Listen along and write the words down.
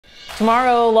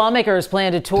Tomorrow, lawmakers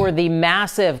plan to tour the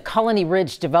massive Colony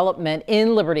Ridge development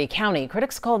in Liberty County.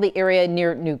 Critics call the area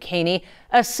near New Caney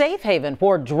a safe haven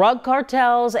for drug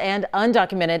cartels and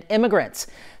undocumented immigrants.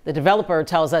 The developer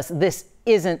tells us this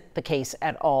isn't the case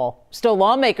at all. Still,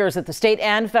 lawmakers at the state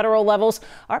and federal levels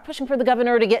are pushing for the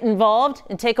governor to get involved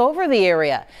and take over the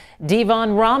area.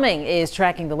 Devon Roming is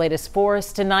tracking the latest for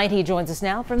us tonight. He joins us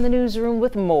now from the newsroom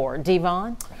with more.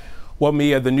 Devon? Well,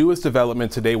 Mia, the newest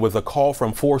development today was a call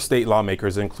from 4 state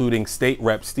lawmakers, including State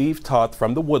Rep Steve Toth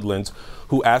from the Woodlands,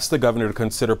 who asked the governor to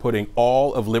consider putting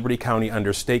all of Liberty County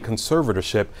under state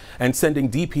conservatorship and sending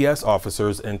DPS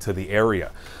officers into the area.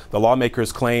 The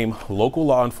lawmakers claim local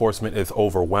law enforcement is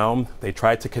overwhelmed. They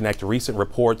tried to connect recent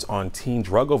reports on teen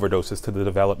drug overdoses to the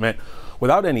development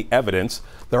without any evidence.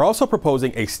 They're also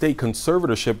proposing a state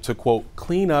conservatorship to, quote,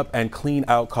 clean up and clean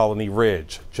out Colony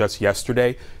Ridge. Just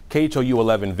yesterday, KHOU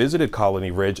 11 visited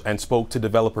Colony Ridge and spoke to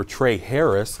developer Trey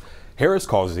Harris. Harris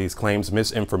calls these claims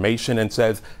misinformation and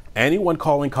says anyone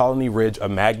calling Colony Ridge a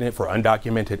magnet for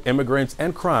undocumented immigrants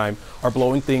and crime are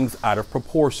blowing things out of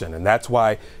proportion. And that's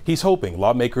why he's hoping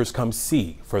lawmakers come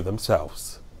see for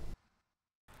themselves.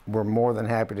 We're more than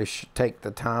happy to take the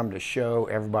time to show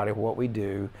everybody what we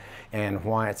do and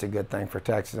why it's a good thing for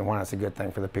Texas and why it's a good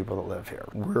thing for the people that live here.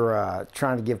 We're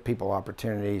trying to give people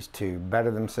opportunities to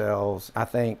better themselves. I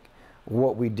think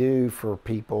what we do for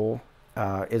people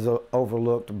is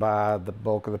overlooked by the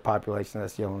bulk of the population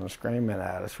that's yelling and screaming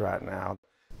at us right now.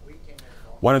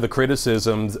 One of the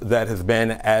criticisms that has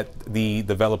been at the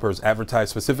developers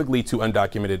advertised specifically to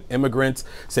undocumented immigrants,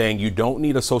 saying you don't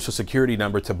need a social security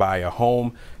number to buy a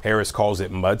home. Harris calls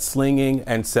it mudslinging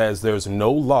and says there's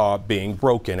no law being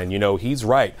broken. And you know, he's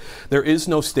right. There is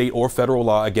no state or federal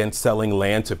law against selling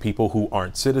land to people who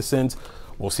aren't citizens.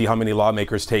 We'll see how many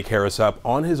lawmakers take Harris up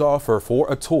on his offer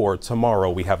for a tour tomorrow.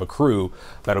 We have a crew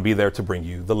that'll be there to bring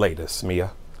you the latest.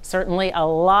 Mia? Certainly a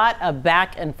lot of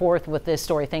back and forth with this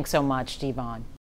story. Thanks so much, Devon.